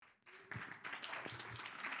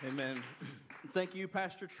Amen. Thank you,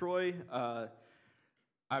 Pastor Troy.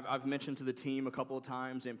 I've mentioned to the team a couple of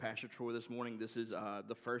times, and Pastor Troy this morning, this is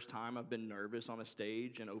the first time I've been nervous on a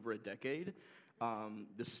stage in over a decade.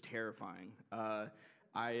 This is terrifying.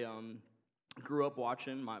 I grew up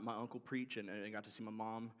watching my uncle preach, and I got to see my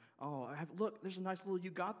mom. Oh, look, there's a nice little "you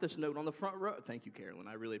got this" note on the front row. Thank you, Carolyn.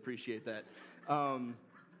 I really appreciate that.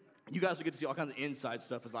 You guys will get to see all kinds of inside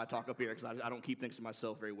stuff as I talk up here, because I don't keep things to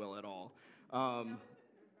myself very well at all.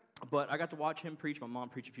 But I got to watch him preach, my mom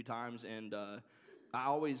preach a few times, and I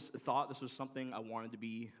always thought this was something I wanted to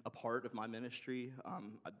be a part of my ministry.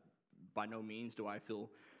 By no means do I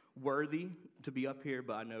feel worthy to be up here,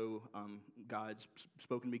 but I know God's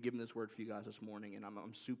spoken to me, given this word for you guys this morning, and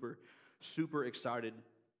I'm super, super excited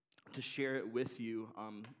to share it with you.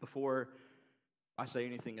 Before I say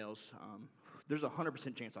anything else, there's a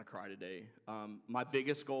 100% chance I cry today. My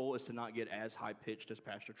biggest goal is to not get as high-pitched as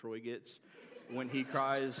Pastor Troy gets when he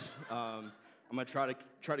cries. I'm gonna try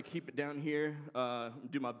to keep it down here,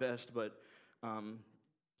 do my best. But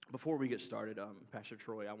before we get started, Pastor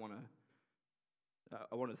Troy, I want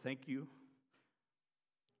to thank you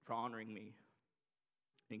for honoring me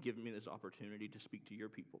and giving me this opportunity to speak to your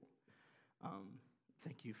people.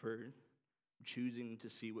 Thank you for choosing to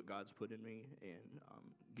see what God's put in me and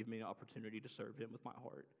give me an opportunity to serve Him with my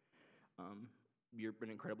heart. You're an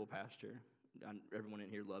incredible pastor. Everyone in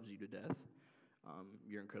here loves you to death.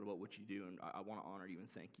 You're incredible at what you do, and I want to honor you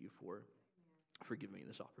and thank you for giving me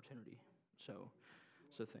this opportunity. So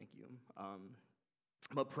thank you. I'm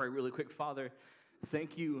going to pray really quick. Father,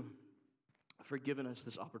 thank you for giving us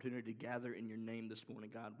this opportunity to gather in your name this morning,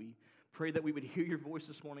 God. We pray that we would hear your voice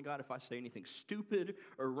this morning, God. If I say anything stupid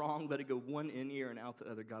or wrong, let it go one in ear and out the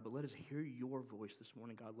other, God. But let us hear your voice this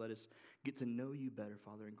morning, God. Let us get to know you better,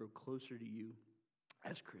 Father, and grow closer to you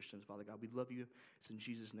as Christians, Father God. We love you. It's in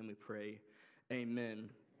Jesus' name we pray. Amen.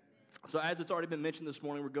 So as it's already been mentioned this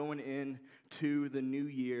morning, we're going into the new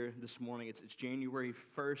year this morning. It's January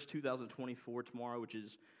 1st, 2024 tomorrow, which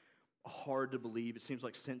is hard to believe. It seems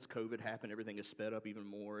like since COVID happened, everything has sped up even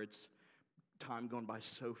more. It's time going by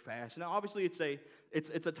so fast. Now, obviously, it's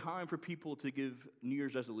a time for people to give New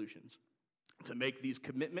Year's resolutions, to make these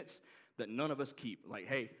commitments that none of us keep. Like,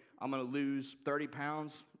 hey, I'm going to lose 30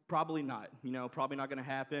 pounds. Probably not, probably not going to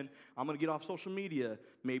happen. I'm going to get off social media,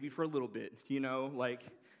 maybe for a little bit, like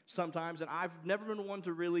sometimes. And I've never been one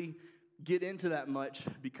to really get into that much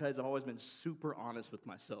because I've always been super honest with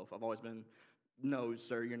myself. I've always been, no,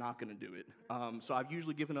 sir, you're not going to do it. So I've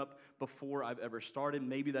usually given up before I've ever started.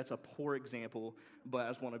 Maybe that's a poor example, but I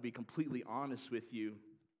just want to be completely honest with you.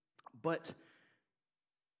 But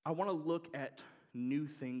I want to look at new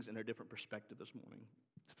things in a different perspective this morning.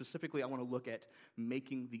 Specifically, I want to look at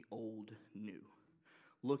making the old new,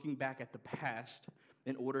 looking back at the past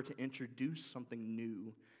in order to introduce something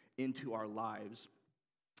new into our lives.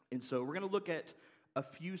 And so we're going to look at a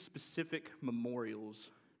few specific memorials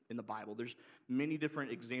in the Bible. There's many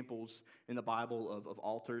different examples in the Bible of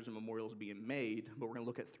altars and memorials being made, but we're going to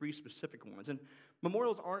look at three specific ones. And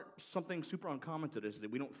memorials aren't something super uncommon to us.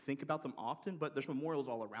 We don't think about them often, but there's memorials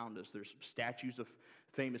all around us. There's statues of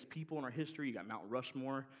famous people in our history. You got Mount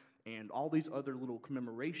Rushmore and all these other little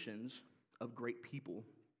commemorations of great people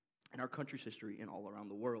in our country's history and all around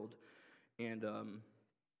the world. And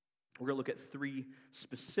we're going to look at three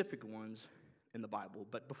specific ones in the Bible.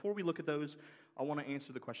 But before we look at those, I want to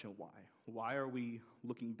answer the question of why. Why are we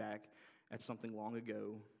looking back at something long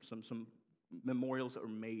ago, some memorials that were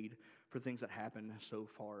made for things that happened so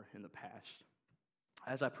far in the past?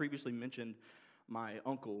 As I previously mentioned, my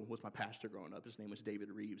uncle was my pastor growing up. His name was David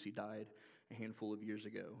Reeves. He died a handful of years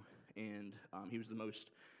ago, and he was the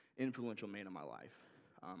most influential man in my life.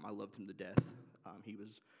 I loved him to death. He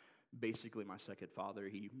was basically my second father.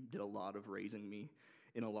 He did a lot of raising me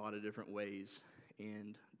in a lot of different ways,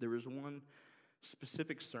 and there was one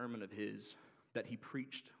specific sermon of his that he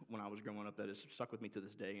preached when I was growing up that has stuck with me to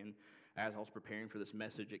this day, and as I was preparing for this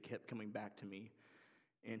message, it kept coming back to me,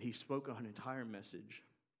 and he spoke an entire message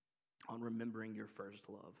on remembering your first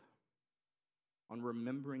love, on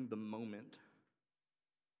remembering the moment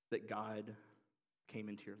that God came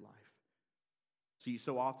into your life. See,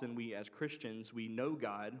 so often we as Christians, we know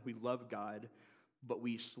God, we love God, but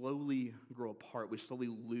we slowly grow apart. We slowly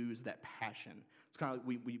lose that passion. It's kind of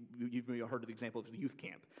like you've maybe heard of the example of the youth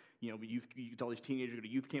camp. You tell these teenagers go to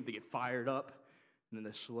youth camp, they get fired up, and then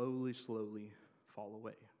they slowly fall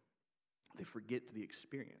away. They forget the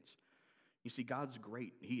experience. You see, God's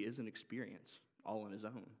great. He is an experience all on his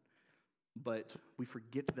own. But we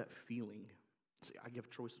forget that feeling. See, I give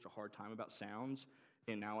Troy such a hard time about sounds,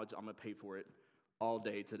 and now I'm going to pay for it all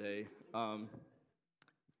day today.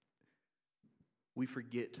 we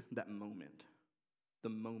forget that moment, the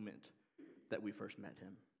moment that we first met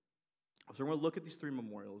him. So we're going to look at these 3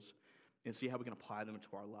 memorials and see how we can apply them into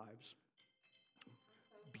our lives.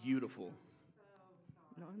 Beautiful.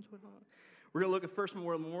 No, we're going to look at first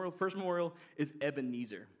memorial. First memorial is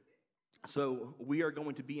Ebenezer. So we are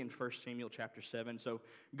going to be in 1 Samuel chapter 7. So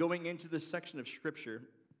going into this section of Scripture,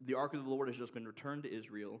 the ark of the Lord has just been returned to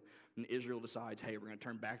Israel, and Israel decides, hey, we're going to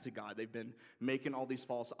turn back to God. They've been making all these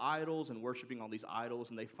false idols and worshiping all these idols,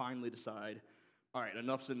 and they finally decide, all right,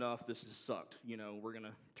 enough's enough. This has sucked. We're going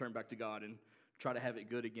to turn back to God and try to have it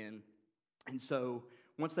good again. And so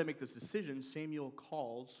once they make this decision, Samuel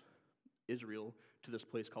calls Israel to this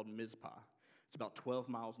place called Mizpah. It's about 12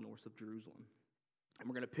 miles north of Jerusalem. And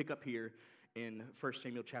we're going to pick up here in 1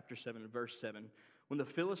 Samuel chapter 7, verse 7. When the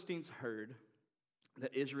Philistines heard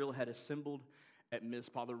that Israel had assembled at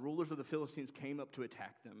Mizpah, the rulers of the Philistines came up to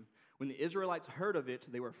attack them. When the Israelites heard of it,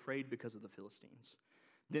 they were afraid because of the Philistines.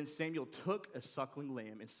 Then Samuel took a suckling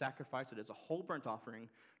lamb and sacrificed it as a whole burnt offering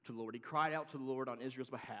to the Lord. He cried out to the Lord on Israel's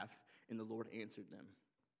behalf, and the Lord answered them.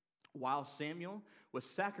 While Samuel was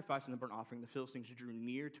sacrificing the burnt offering, the Philistines drew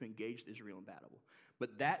near to engage Israel in battle.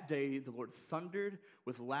 But that day the Lord thundered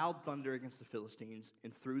with loud thunder against the Philistines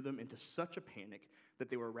and threw them into such a panic that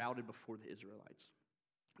they were routed before the Israelites.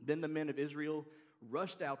 Then the men of Israel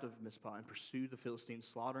rushed out of Mizpah and pursued the Philistines,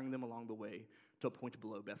 slaughtering them along the way to a point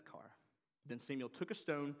below Bethkar. Then Samuel took a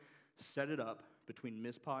stone, set it up between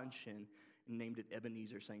Mizpah and Shin, and named it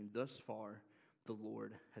Ebenezer, saying, "Thus far the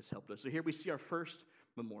Lord has helped us." So here we see our first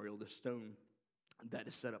memorial, the stone that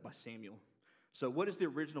is set up by Samuel. So what is the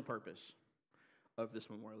original purpose of this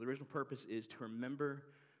memorial? The original purpose is to remember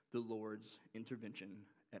the Lord's intervention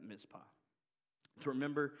at Mizpah. To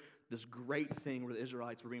remember this great thing where the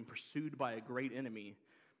Israelites were being pursued by a great enemy,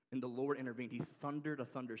 and the Lord intervened. He thundered a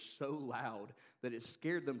thunder so loud that it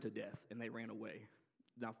scared them to death, and they ran away.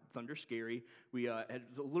 Now, thunder's scary. We had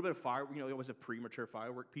a little bit of fire. We always have premature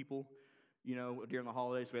firework people, during the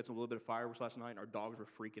holidays. We had a little bit of fireworks last night, and our dogs were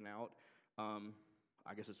freaking out.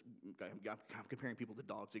 I guess I'm comparing people to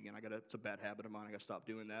dogs again. It's a bad habit of mine. I got to stop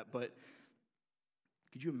doing that. But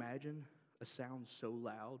could you imagine a sound so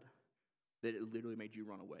loud that it literally made you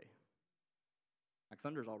run away? Like,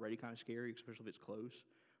 thunder is already kind of scary, especially if it's close.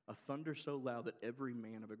 A thunder so loud that every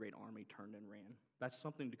man of a great army turned and ran. That's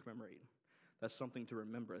something to commemorate. That's something to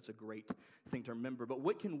remember. It's a great thing to remember. But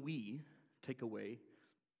what can we take away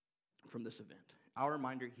from this event? Our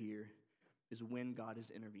reminder here is when God has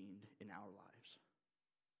intervened in our lives.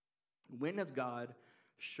 When has God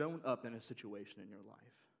shown up in a situation in your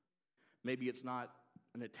life? Maybe it's not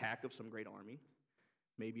an attack of some great army.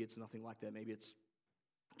 Maybe it's nothing like that. Maybe it's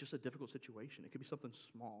just a difficult situation. It could be something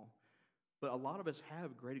small. But a lot of us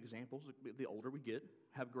have great examples, the older we get,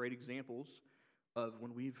 have great examples of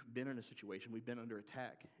when we've been in a situation, we've been under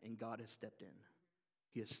attack, and God has stepped in.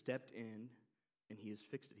 He has stepped in, and He has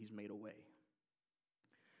fixed it. He's made a way.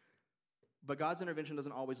 But God's intervention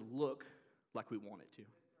doesn't always look like we want it to.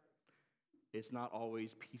 It's not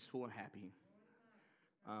always peaceful and happy.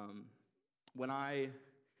 When I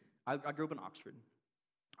grew up in Oxford,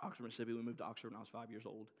 Mississippi. We moved to Oxford when I was 5 years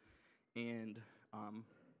old. And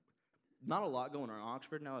not a lot going on in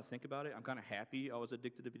Oxford now that I think about it. I'm kind of happy I was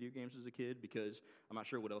addicted to video games as a kid because I'm not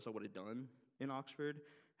sure what else I would have done in Oxford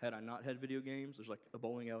had I not had video games. There's like a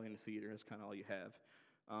bowling alley and a theater. That's kind of all you have.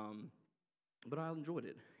 But I enjoyed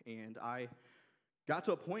it. And I got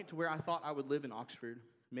to a point to where I thought I would live in Oxford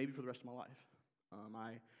maybe for the rest of my life.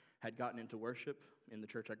 I had gotten into worship in the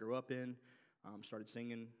church I grew up in, started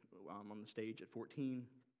singing on the stage at 14.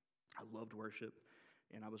 I loved worship,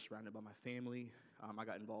 and I was surrounded by my family. I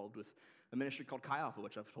got involved with a ministry called Chi Alpha,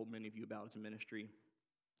 which I've told many of you about. It's a ministry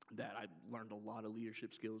that I learned a lot of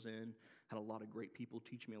leadership skills in, had a lot of great people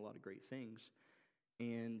teach me a lot of great things.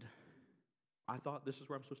 And I thought, this is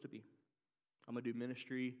where I'm supposed to be. I'm going to do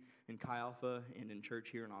ministry in Chi Alpha and in church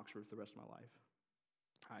here in Oxford for the rest of my life.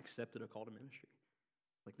 I accepted a call to ministry.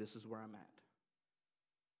 Like, this is where I'm at.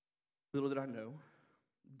 Little did I know,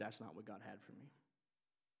 that's not what God had for me.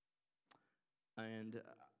 And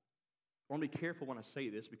I want to be careful when I say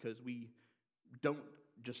this because we don't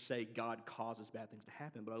just say God causes bad things to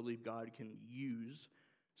happen, but I believe God can use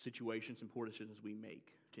situations and poor decisions we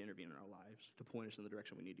make to intervene in our lives, to point us in the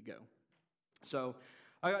direction we need to go. So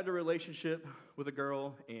I got into a relationship with a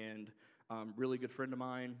girl, and really good friend of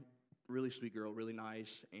mine, really sweet girl, really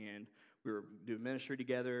nice, and we were doing ministry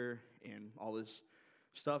together and all this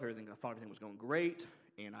stuff. I thought everything was going great,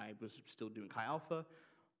 and I was still doing Chi Alpha.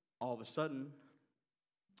 All of a sudden,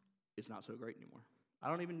 it's not so great anymore. I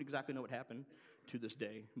don't even exactly know what happened to this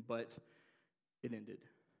day, but it ended.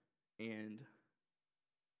 And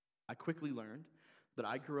I quickly learned that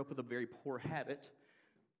I grew up with a very poor habit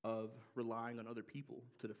of relying on other people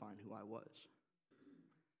to define who I was.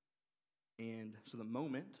 And so the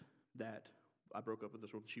moment that I broke up with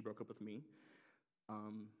this girl, she broke up with me,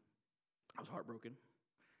 I was heartbroken.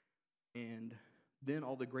 And then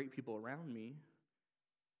all the great people around me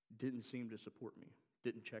didn't seem to support me,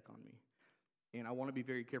 didn't check on me. And I want to be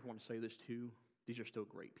very careful when I say this too. These are still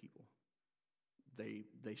great people.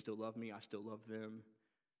 They still love me. I still love them.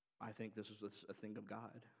 I think this is a thing of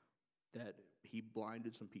God, that he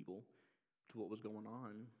blinded some people to what was going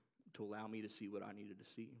on to allow me to see what I needed to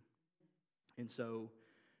see. And so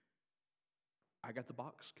I got the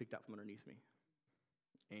box kicked out from underneath me.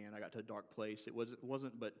 And I got to a dark place. It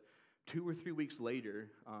wasn't but 2 or 3 weeks later,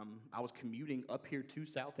 I was commuting up here to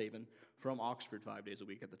South Haven from Oxford 5 days a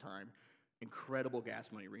week at the time. Incredible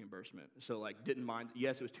gas money reimbursement. So, didn't mind.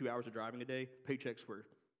 Yes, it was 2 hours of driving a day. Paychecks were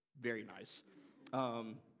very nice.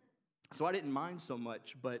 So I didn't mind so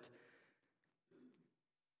much, but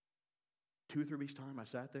 2 or 3 weeks' time, I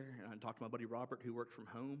sat there and I talked to my buddy Robert, who worked from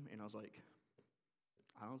home, and I was like,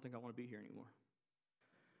 I don't think I want to be here anymore.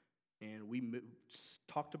 And we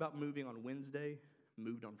talked about moving on Wednesday,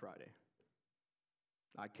 moved on Friday.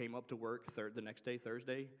 I came up to work the next day,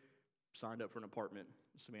 Thursday, signed up for an apartment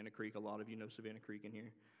in Savannah Creek. A lot of you know Savannah Creek in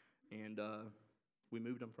here. And we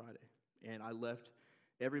moved on Friday. And I left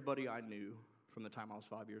everybody I knew from the time I was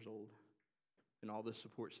 5 years old, and all this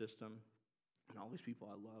support system, and all these people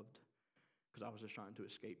I loved, because I was just trying to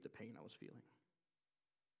escape the pain I was feeling.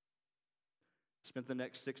 Spent the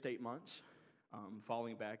next 6 to 8 months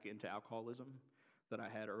falling back into alcoholism that I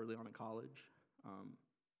had early on in college,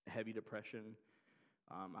 heavy depression.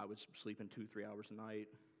 I was sleeping 2-3 hours a night,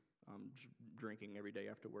 drinking every day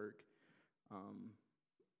after work.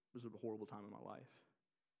 It was a horrible time in my life.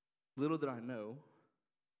 Little did I know,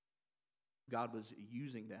 God was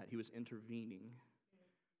using that. He was intervening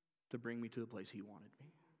to bring me to the place he wanted me.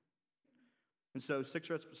 And so 6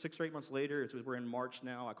 or 8 months later, we're in March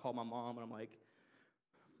now, I call my mom, and I'm like,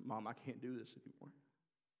 Mom, I can't do this anymore.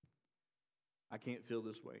 I can't feel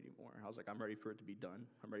this way anymore. I was like, I'm ready for it to be done.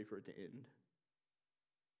 I'm ready for it to end.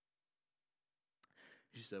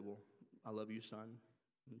 She said, well, I love you, son,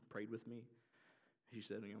 and prayed with me. She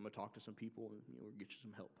said, I'm going to talk to some people and we'll get you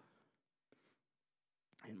some help.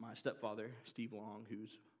 And my stepfather, Steve Long, who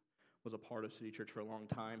was a part of City Church for a long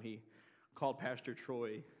time, he called Pastor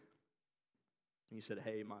Troy, and he said,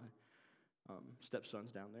 hey, my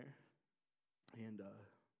stepson's down there, and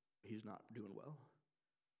he's not doing well.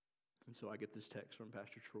 And so I get this text from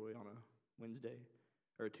Pastor Troy on a Wednesday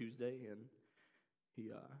or a Tuesday, and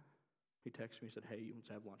he texted me and said, hey, you want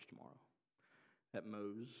to have lunch tomorrow at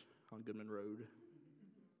Moe's on Goodman Road.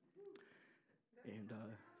 And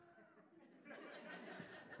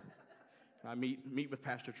I meet with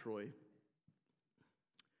Pastor Troy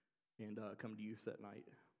and come to youth that night,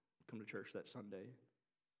 come to church that Sunday,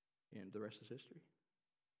 and the rest is history.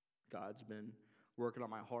 God's been working on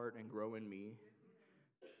my heart and growing me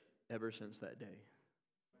ever since that day.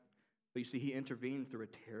 But you see, he intervened through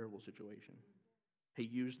a terrible situation. He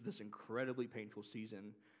used this incredibly painful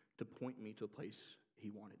season to point me to a place he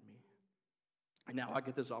wanted me. And now I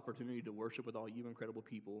get this opportunity to worship with all you incredible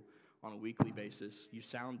people on a weekly basis. You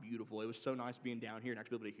sound beautiful. It was so nice being down here and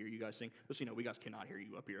actually be able to hear you guys sing. Just so you know, we guys cannot hear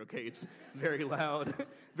you up here, okay? It's very loud,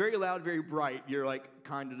 very bright. You're like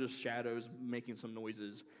kind of just shadows making some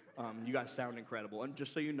noises. You guys sound incredible. And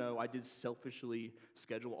just so you know, I did selfishly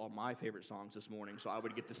schedule all my favorite songs this morning so I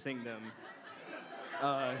would get to sing them.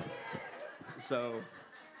 So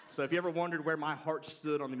if you ever wondered where my heart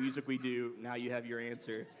stood on the music we do, now you have your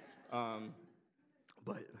answer.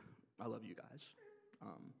 But I love you guys.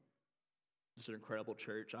 This is an incredible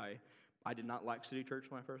church. I did not like City Church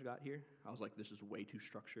when I first got here. I was like, this is way too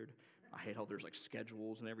structured. I hate how there's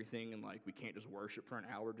schedules and everything, and we can't just worship for an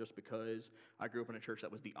hour just because. I grew up in a church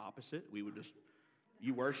that was the opposite. We would just,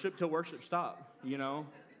 you worship till worship stop,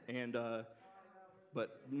 And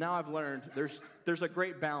but now I've learned there's a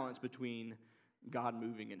great balance between God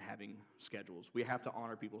moving and having schedules. We have to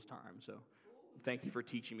honor people's time. So thank you for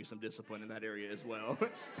teaching me some discipline in that area as well.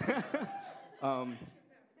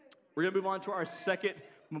 We're going to move on to our second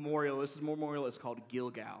memorial. This memorial is called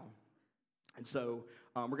Gilgal. And so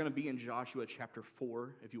we're going to be in Joshua chapter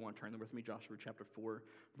 4, if you want to turn there with me, Joshua chapter 4,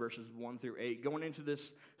 verses 1 through 8. Going into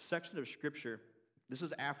this section of Scripture, this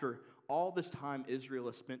is after all this time Israel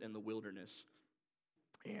has spent in the wilderness.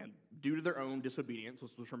 And due to their own disobedience,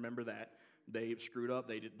 let's remember that, they screwed up,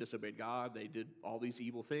 they disobeyed God, they did all these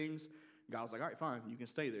evil things. God was like, all right, fine, you can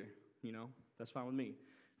stay there. That's fine with me.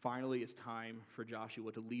 Finally, it's time for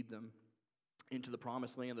Joshua to lead them into the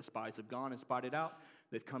promised land. The spies have gone and spied it out.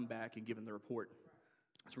 They've come back and given the report.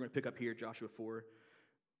 So we're going to pick up here, Joshua 4,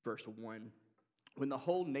 verse 1. When the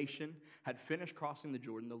whole nation had finished crossing the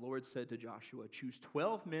Jordan, the Lord said to Joshua, choose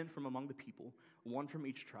 12 men from among the people, one from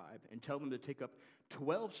each tribe, and tell them to take up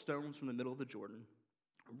 12 stones from the middle of the Jordan,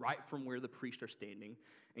 right from where the priests are standing,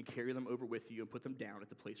 and carry them over with you and put them down at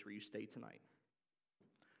the place where you stay tonight.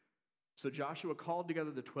 So Joshua called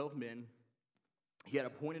together the 12 men he had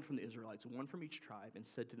appointed from the Israelites, one from each tribe, and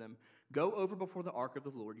said to them, go over before the ark of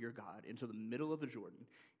the Lord your God into the middle of the Jordan.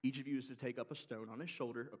 Each of you is to take up a stone on his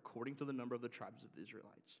shoulder according to the number of the tribes of the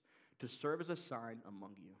Israelites, to serve as a sign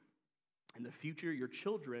among you. In the future, your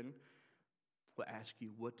children will ask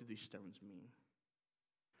you, what do these stones mean?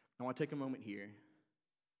 I want to take a moment here.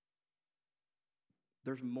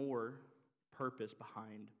 There's more purpose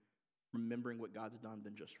behind remembering what God's done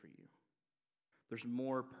than just for you. There's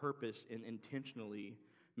more purpose in intentionally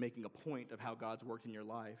making a point of how God's worked in your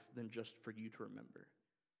life than just for you to remember.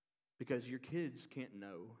 Because your kids can't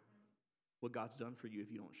know what God's done for you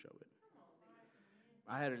if you don't show it.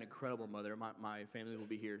 I had an incredible mother. My family will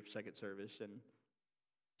be here second service, and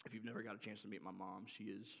if you've never got a chance to meet my mom, she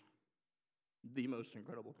is the most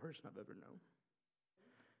incredible person I've ever known.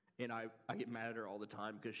 And I get mad at her all the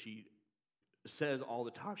time because she says all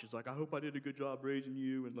the time, she's like, I hope I did a good job raising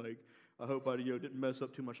you, and like, I hope I didn't mess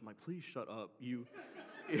up too much. I'm like, please shut up.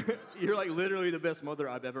 You're like literally the best mother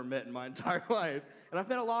I've ever met in my entire life. And I've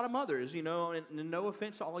met a lot of mothers, and no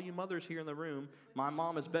offense to all you mothers here in the room, my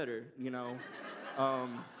mom is better,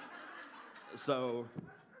 So,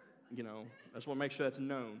 I just want to make sure that's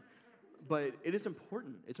known. But it is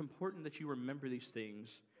important. It's important that you remember these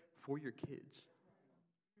things for your kids.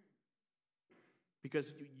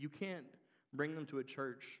 Because you can't bring them to a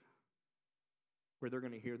church where they're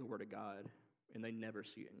going to hear the word of God and they never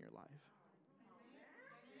see it in your life.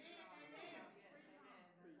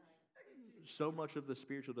 So much of the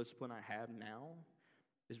spiritual discipline I have now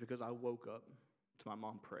is because I woke up to my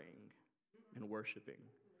mom praying and worshiping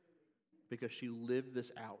because she lived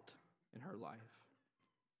this out in her life.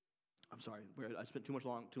 I'm sorry, I spent too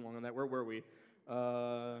long on that. Where were we?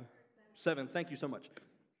 7, thank you so much.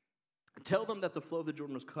 Tell them that the flow of the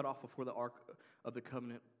Jordan was cut off before the ark of the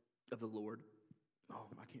covenant of the Lord. Oh,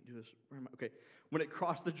 I can't do this. Where am I? Okay. When it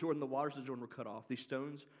crossed the Jordan, the waters of the Jordan were cut off. These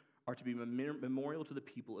stones are to be memorial to the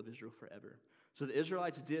people of Israel forever. So the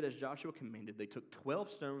Israelites did as Joshua commanded. They took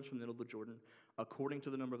 12 stones from the middle of the Jordan, according to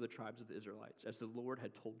the number of the tribes of the Israelites, as the Lord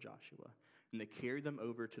had told Joshua. And they carried them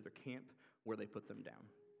over to their camp where they put them down.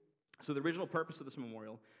 So the original purpose of this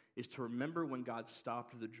memorial is to remember when God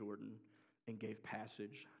stopped the Jordan and gave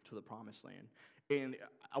passage to the promised land. And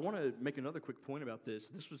I want to make another quick point about this.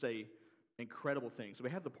 This was a incredible thing. So we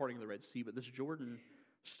have the parting of the Red Sea, but this Jordan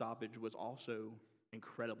stoppage was also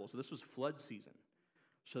incredible. So this was flood season.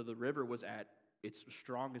 So the river was at its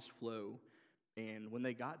strongest flow, and when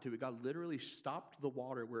they got to it, God literally stopped the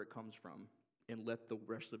water where it comes from and let the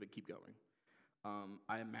rest of it keep going.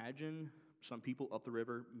 I imagine some people up the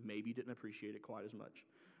river maybe didn't appreciate it quite as much.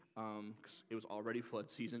 Because it was already flood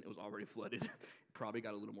season, it was already flooded, probably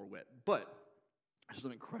got a little more wet. But it's just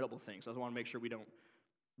an incredible thing. So I just want to make sure we don't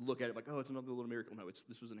look at it like, oh, it's another little miracle. No,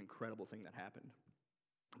 this was an incredible thing that happened.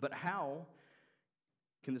 But how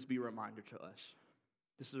can this be a reminder to us?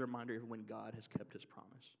 This is a reminder of when God has kept his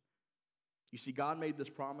promise. You see, God made this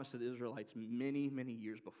promise to the Israelites many, many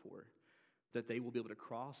years before, that they will be able to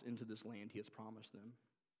cross into this land he has promised them.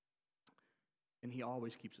 And he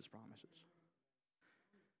always keeps his promises.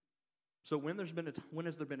 So when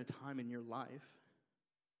has there been a time in your life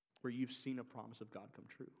where you've seen a promise of God come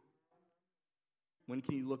true? When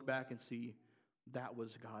can you look back and see that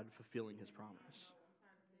was God fulfilling his promise?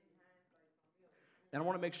 And I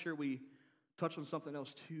want to make sure we touch on something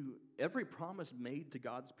else too. Every promise made to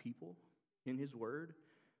God's people in his word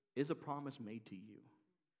is a promise made to you.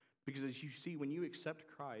 Because as you see, when you accept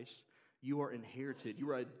Christ, you are inherited.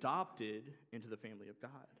 You are adopted into the family of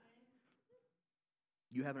God.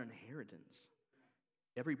 You have an inheritance.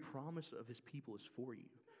 Every promise of his people is for you.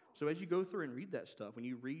 So as you go through and read that stuff, when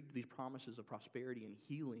you read these promises of prosperity and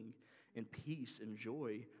healing and peace and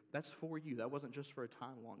joy, that's for you. That wasn't just for a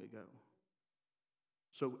time long ago.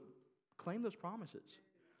 So claim those promises.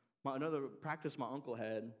 Another practice my uncle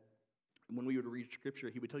had, when we would read scripture,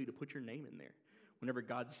 he would tell you to put your name in there. Whenever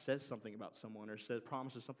God says something about someone or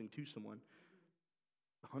promises something to someone,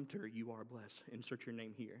 Hunter, you are blessed. Insert your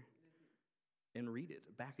name here. And read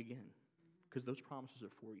it back again, because those promises are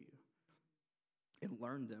for you. And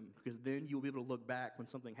learn them, because then you'll be able to look back when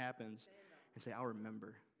something happens and say, I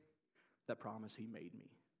remember that promise he made me.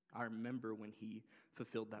 I remember when he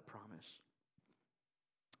fulfilled that promise.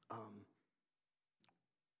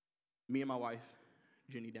 Me and my wife,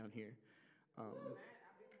 Jenny down here,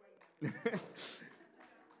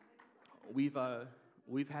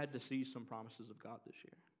 We've had to see some promises of God this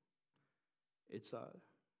year. It's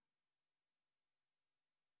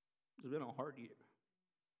been a hard year.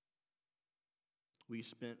 We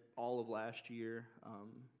spent all of last year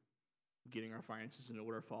getting our finances in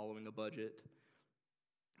order, following a budget,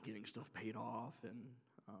 getting stuff paid off, and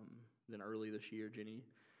then early this year, Jenny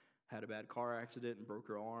had a bad car accident and broke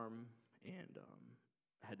her arm, and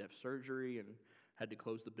had to have surgery and had to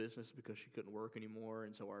close the business because she couldn't work anymore,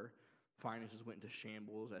 and so our finances went into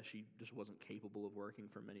shambles as she just wasn't capable of working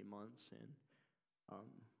for many months, and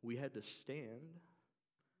we had to stand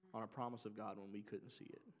on a promise of God when we couldn't see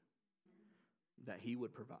it, that He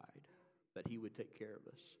would provide, that He would take care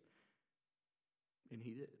of us, and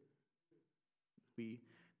He did. We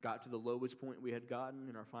got to the lowest point we had gotten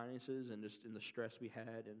in our finances and just in the stress we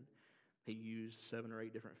had, and He used 7 or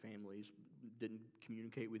 8 different families, didn't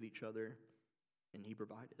communicate with each other, and He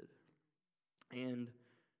provided. And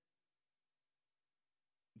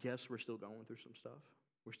yes, we're still going through some stuff.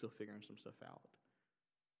 We're still figuring some stuff out.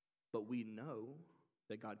 But we know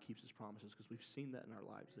that God keeps His promises because we've seen that in our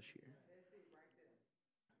lives this year.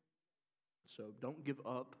 So don't give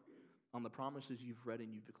up on the promises you've read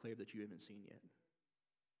and you've declared that you haven't seen yet.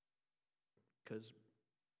 Because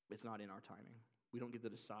it's not in our timing. We don't get to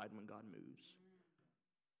decide when God moves.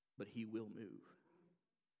 But He will move.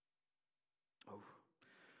 Oh.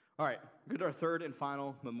 All right, go to our third and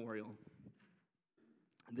final memorial.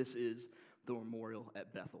 This is the memorial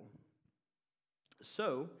at Bethel.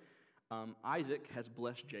 So, Isaac has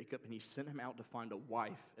blessed Jacob, and he sent him out to find a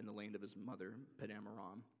wife in the land of his mother,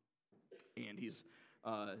 Paddan-aram. And he's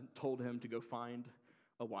told him to go find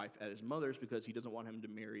a wife at his mother's because he doesn't want him to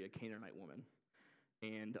marry a Canaanite woman.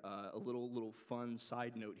 And a little fun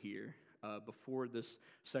side note here. Before this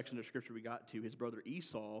section of scripture we got to, his brother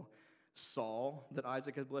Esau saw that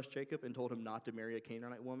Isaac had blessed Jacob and told him not to marry a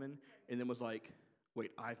Canaanite woman, and then was like,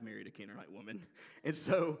 wait, I've married a Canaanite woman. And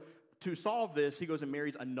so to solve this, he goes and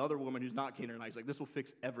marries another woman who's not Canaanite. He's like, this will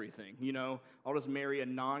fix everything. I'll just marry a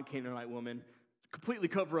non-Canaanite woman, completely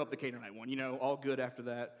cover up the Canaanite one. All good after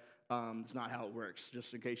that. It's not how it works,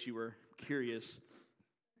 just in case you were curious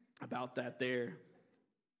about that there.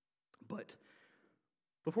 But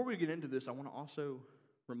before we get into this, I want to also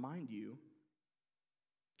remind you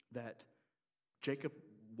that Jacob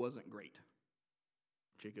wasn't great.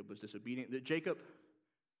 Jacob was disobedient.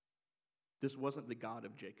 This wasn't the God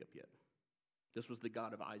of Jacob yet. This was the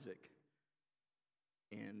God of Isaac.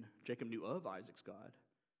 And Jacob knew of Isaac's God,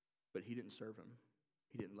 but he didn't serve him.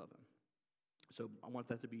 He didn't love him. So I want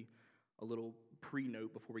that to be a little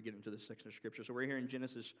pre-note before we get into this section of Scripture. So we're here in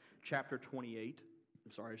Genesis chapter 28.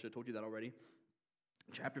 I'm sorry, I should have told you that already.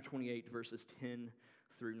 Chapter 28, verses 10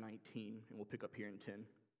 through 19, and we'll pick up here in 10.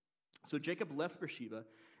 So Jacob left Beersheba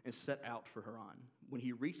and set out for Haran. When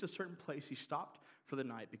he reached a certain place, he stopped for the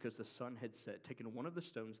night because the sun had set. Taking one of the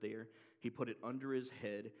stones there, he put it under his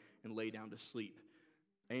head and lay down to sleep.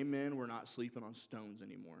 Amen, we're not sleeping on stones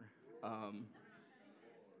anymore.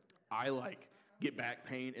 I get back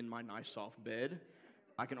pain in my nice soft bed.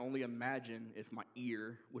 I can only imagine if my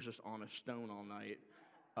ear was just on a stone all night.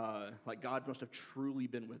 God must have truly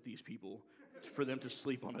been with these people for them to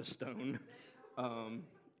sleep on a stone.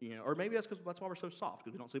 Or maybe that's why we're so soft,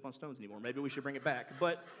 because we don't sleep on stones anymore. Maybe we should bring it back.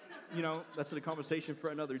 But, that's a conversation for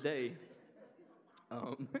another day.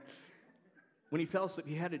 When he fell asleep,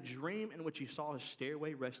 he had a dream in which he saw a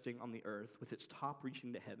stairway resting on the earth with its top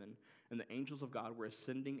reaching to heaven, and the angels of God were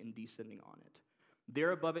ascending and descending on it.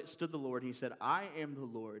 There above it stood the Lord, and he said, I am the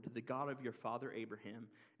Lord, the God of your father Abraham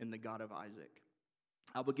and the God of Isaac.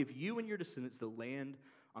 I will give you and your descendants the land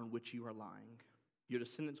on which you are lying. Your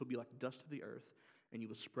descendants will be like the dust of the earth, and you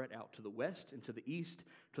will spread out to the west and to the east,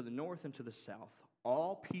 to the north and to the south.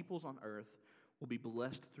 All peoples on earth will be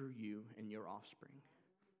blessed through you and your offspring.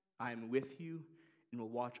 I am with you and will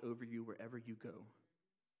watch over you wherever you go,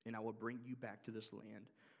 and I will bring you back to this land.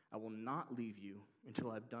 I will not leave you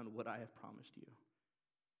until I've done what I have promised you.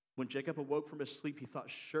 When Jacob awoke from his sleep, he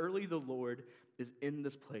thought, surely the Lord is in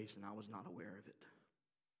this place, and I was not aware of it.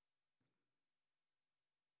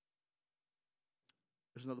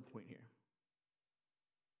 There's another point here.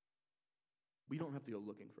 We don't have to go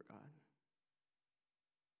looking for God.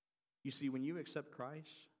 You see, when you accept Christ,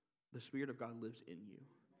 the Spirit of God lives in you.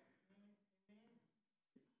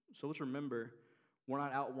 So let's remember, we're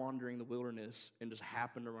not out wandering the wilderness and just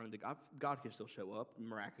happen to run into God. God can still show up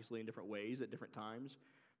miraculously in different ways at different times.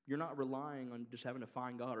 You're not relying on just having to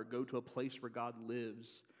find God or go to a place where God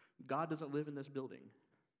lives. God doesn't live in this building.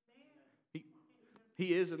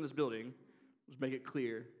 He is in this building. Let's make it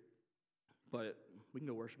clear. But we can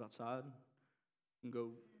go worship outside. We can go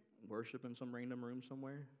worship in some random room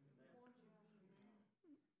somewhere?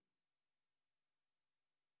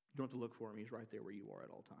 You don't have to look for him. He's right there where you are at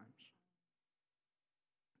all times.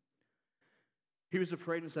 He was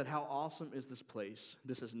afraid and said, "How awesome is this place?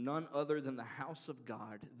 This is none other than the house of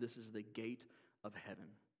God. This is the gate of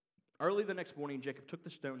heaven." Early the next morning, Jacob took the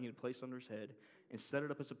stone he had placed under his head and set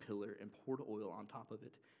it up as a pillar and poured oil on top of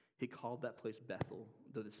it. He called that place Bethel,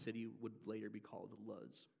 though the city would later be called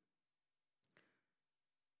Luz.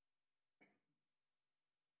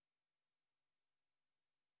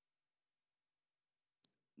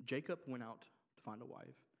 Jacob went out to find a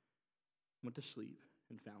wife, went to sleep,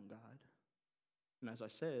 and found God. And as I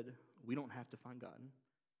said, we don't have to find God.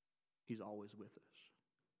 He's always with us.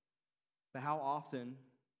 But how often,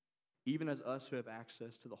 even as us who have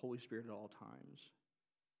access to the Holy Spirit at all times,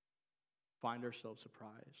 find ourselves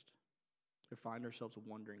surprised or find ourselves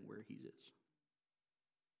wondering where He is?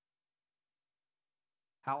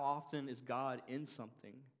 How often is God in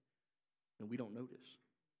something and we don't notice?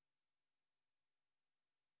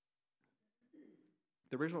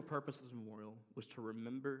 The original purpose of this memorial was to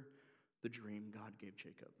remember the dream God gave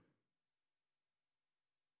Jacob.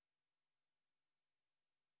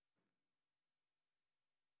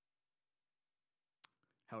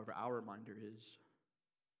 However, our reminder is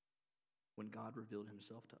when God revealed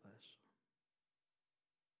Himself to us.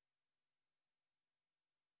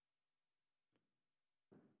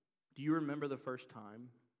 Do you remember the first time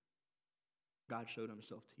God showed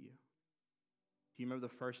Himself to you? Do you remember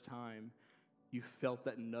the first time you felt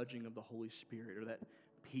that nudging of the Holy Spirit or that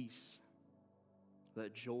peace,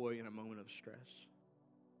 that joy in a moment of stress?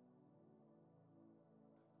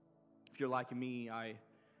 If you're like me, I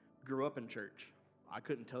grew up in church. I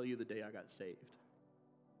couldn't tell you the day I got saved.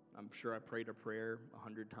 I'm sure I prayed a prayer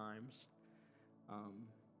 100 times.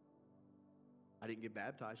 I didn't get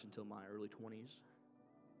baptized until my early 20s.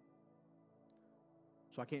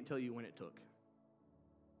 So I can't tell you when it took.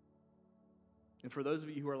 And for those of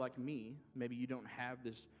you who are like me, maybe you don't have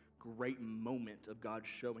this great moment of God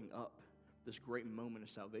showing up, this great moment of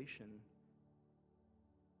salvation.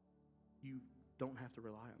 You don't have to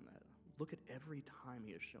rely on that. Look at every time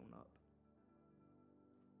He has shown up.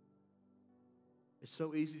 It's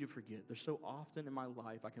so easy to forget. There's so often in my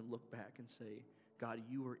life I can look back and say, God,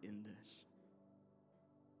 you were in this.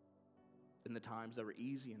 In the times that were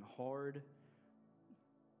easy and hard,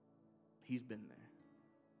 He's been there.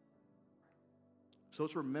 So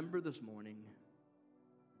let's remember this morning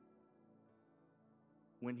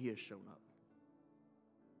when He has shown up.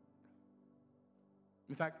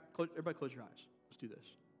 In fact, everybody close your eyes. Let's do this.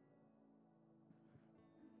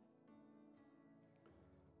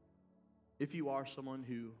 If you are someone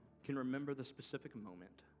who can remember the specific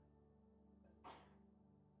moment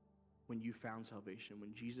when you found salvation,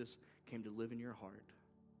 when Jesus came to live in your heart,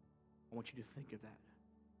 I want you to think of that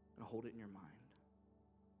and hold it in your mind.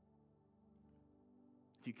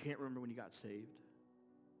 If you can't remember when you got saved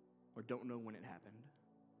or don't know when it happened,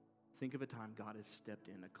 think of a time God has stepped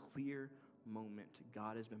in, a clear moment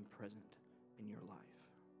God has been present in your life.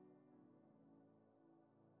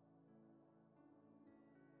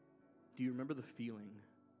 Do you remember the feeling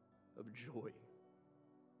of joy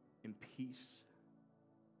and peace,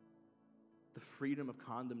 the freedom of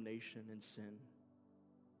condemnation and sin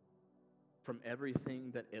from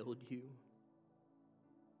everything that ailed you?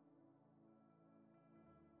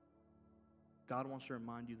 God wants to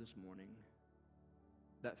remind you this morning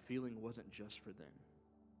that feeling wasn't just for then.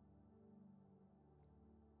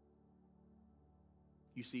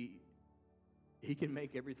 You see, He can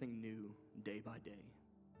make everything new day by day.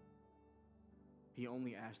 He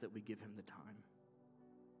only asks that we give Him the time.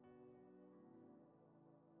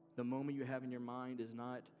 The moment you have in your mind is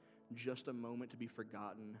not just a moment to be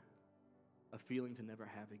forgotten, a feeling to never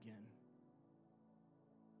have again.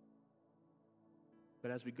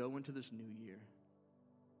 But as we go into this new year,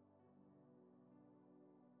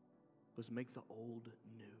 let's make the old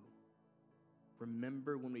new.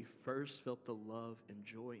 Remember when we first felt the love and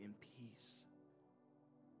joy and peace.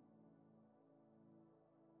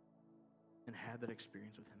 And have that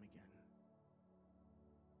experience with Him again.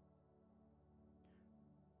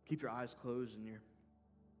 Keep your eyes closed and your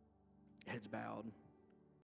heads bowed.